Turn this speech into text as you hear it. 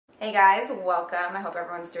Hey guys, welcome. I hope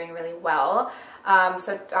everyone's doing really well.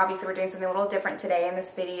 So obviously we're doing something a little different today in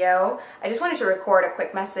this video. I just wanted to record a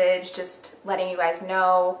quick message just letting you guys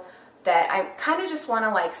know that I kind of just want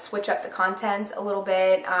to like switch up the content a little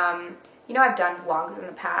bit. You know, I've done vlogs in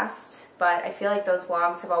the past, but I feel like those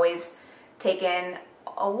vlogs have always taken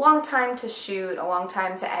a long time to shoot, a long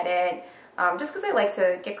time to edit, just because I like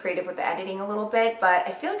to get creative with the editing a little bit, but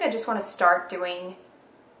I feel like I just want to start doing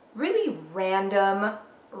really random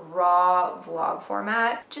raw vlog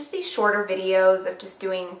format. Just these shorter videos of just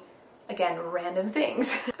doing, again, random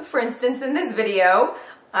things. For instance, in this video,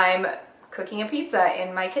 I'm cooking a pizza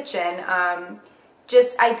in my kitchen.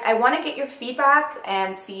 I want to get your feedback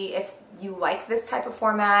and see if you like this type of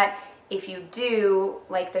format. If you do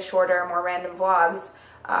like the shorter, more random vlogs,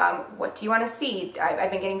 what do you want to see? I've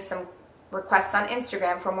been getting some requests on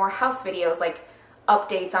Instagram for more house videos, like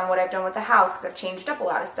updates on what I've done with the house because I've changed up a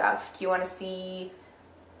lot of stuff. Do you want to see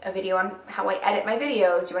a video on how I edit my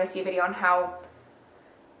videos? Do you want to see a video on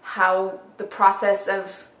how the process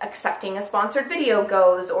of accepting a sponsored video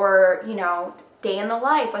goes, or, you know, day in the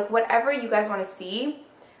life, like whatever you guys want to see,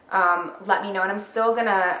 let me know. And I'm still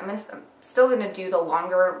gonna do the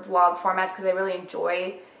longer vlog formats because I really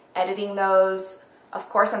enjoy editing those. Of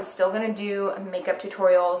course, I'm still gonna do makeup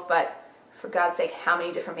tutorials, but for God's sake, how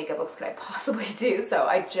many different makeup looks could I possibly do? So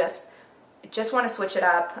I just want to switch it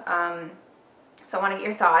up. So I want to get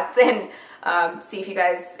your thoughts and see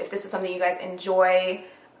if this is something you guys enjoy.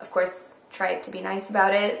 Of course, try to be nice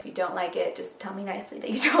about it. If you don't like it, just tell me nicely that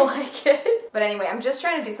you don't like it. But anyway, I'm just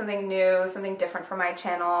trying to do something new, something different for my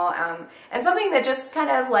channel, and something that just kind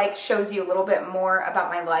of like shows you a little bit more about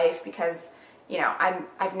my life, because, you know,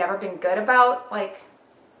 I've never been good about, like,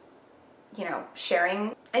 you know,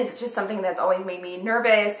 sharing. It's just something that's always made me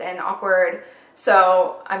nervous and awkward.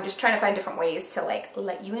 So I'm just trying to find different ways to like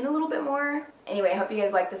let you in a little bit more. Anyway, I hope you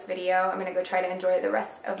guys like this video. I'm gonna go try to enjoy the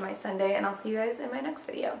rest of my Sunday, and I'll see you guys in my next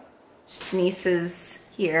video. Denise is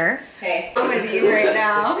here. Hey, I'm with you right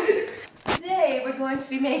now. Today we're going to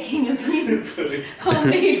be making a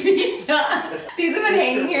homemade pizza. These have been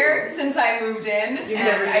hanging here since I moved in,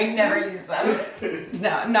 and I never use them.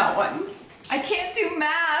 No, not once. I can't do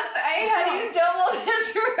math. How do you double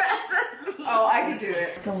this recipe? Oh, I can do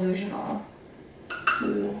it. Delusional.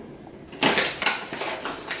 I'm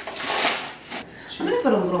gonna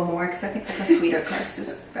put a little more because I think like a sweeter crust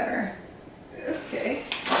is better. Okay.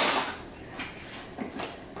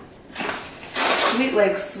 Sweet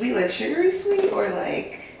like sugary sweet, or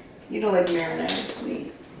like, you know, like marinara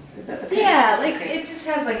sweet? Is that the kind Yeah, of like okay. it just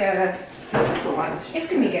has like a. That's a lot. It's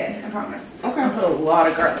gonna be good, I promise. Okay. I'll put a lot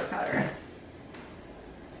of garlic powder.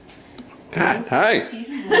 God, hi.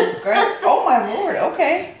 Teaspoon of garlic. Oh my lord.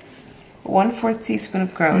 Okay. 1/4 teaspoon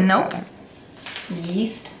of garlic. Nope. powder.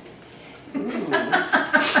 Yeast.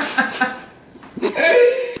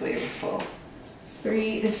 Flavorful.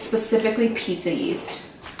 3. This is specifically pizza yeast.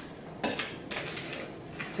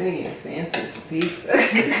 Dang, you're fancy for pizza.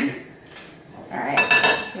 All right.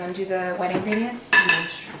 You want to do the wet ingredients? Yeah,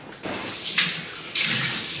 sure.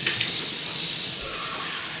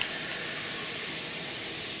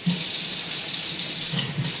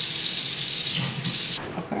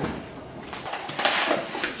 Okay.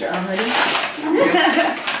 Is your arm ready? Okay,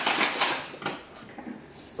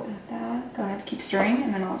 let's just add that. Go ahead, keep stirring,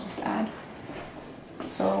 and then I'll just add.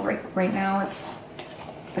 So right now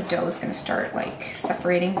the dough is gonna start like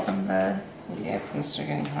separating from the. Yeah, it's gonna start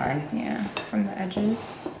getting hard. Yeah, from the edges.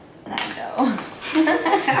 That dough.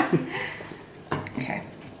 Okay.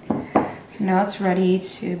 So now it's ready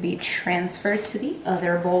to be transferred to the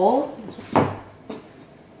other bowl.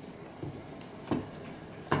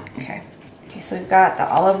 Okay. Okay, so we've got the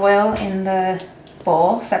olive oil in the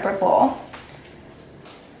bowl, separate bowl.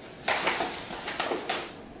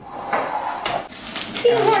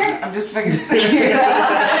 I'm just fucking sticking it out.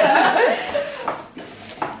 Yeah,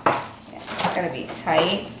 it's gotta be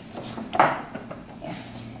tight. Yeah.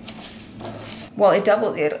 Well,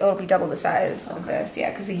 it'll be double the size of this,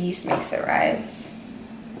 yeah, because the yeast makes it rise.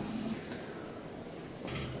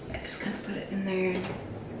 I just kind of put it in there.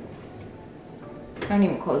 I don't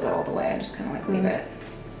even close it all the way. I just kind of like leave it.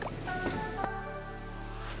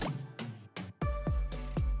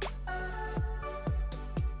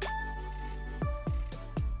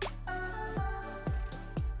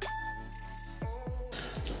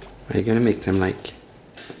 Are you gonna make them like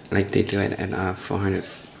they do it at 400,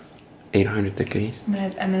 800 degrees?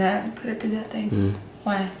 I'm gonna put it through that thing.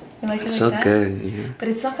 Why? You like It's it so like that? good, yeah. But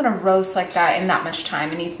it's not gonna roast like that in that much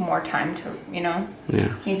time. It needs more time to, you know?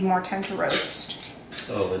 Yeah. It needs more time to roast.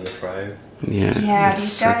 Oh, in the fryer? Yeah. Yeah, it's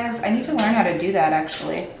these so, guys, I need to learn how to do that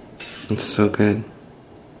actually. It's so good.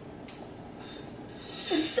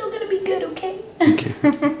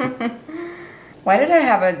 Why did I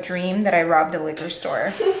have a dream that I robbed a liquor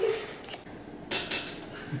store?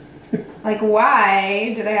 Like,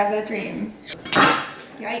 why did I have that dream?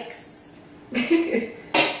 Yikes.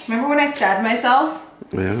 Remember when I stabbed myself?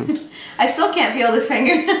 Yeah. I still can't feel this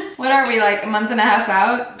finger. What are we, like a month and a half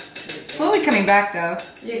out? Slowly coming back though.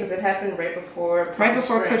 Yeah, because it happened right before. Right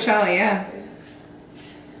before Coachella, yeah.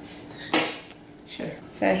 Sure.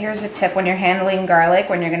 So here's a tip when you're handling garlic,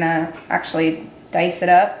 when you're gonna actually dice it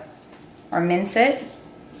up or mince it.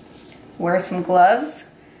 Wear some gloves,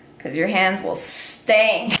 because your hands will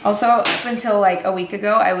sting. Also, up until like a week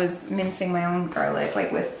ago, I was mincing my own garlic,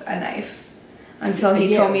 like with a knife. Until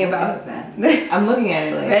he told me about that. I'm looking at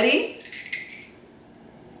it like. Ready?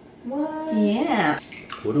 What? Yeah.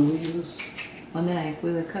 What do we use? A knife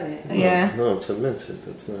with a cut it. Yeah. No, it's a mince it.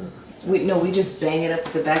 That's not. We just bang it up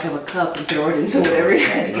with the back of a cup and throw it into whatever.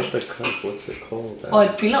 Not the cup. What's it called? Oh,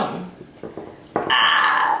 el pilón.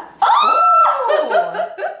 Oh!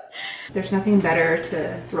 There's nothing better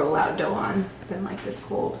to roll out dough on than like this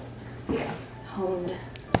cold. Yeah. Honed.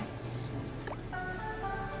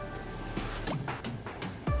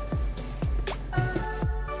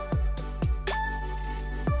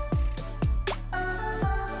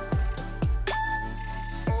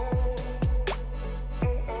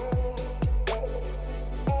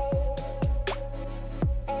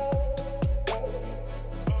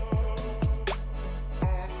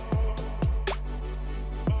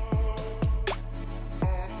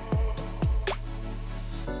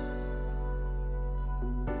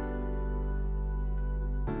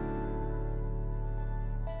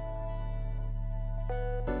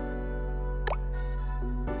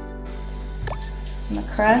 And the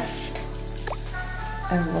crust.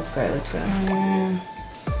 I love garlic crust.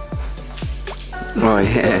 Oh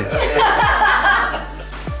yes.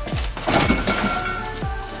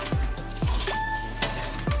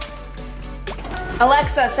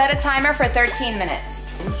 Alexa, set a timer for 13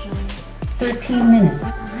 minutes. 13 minutes.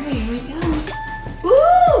 Alright, here we go.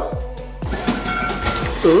 Ooh!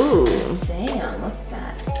 Ooh. Damn, look at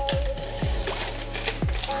that.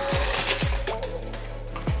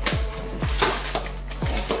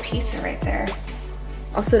 That's a pizza right there.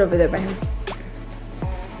 I'll sit over there by him.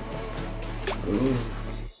 Ooh.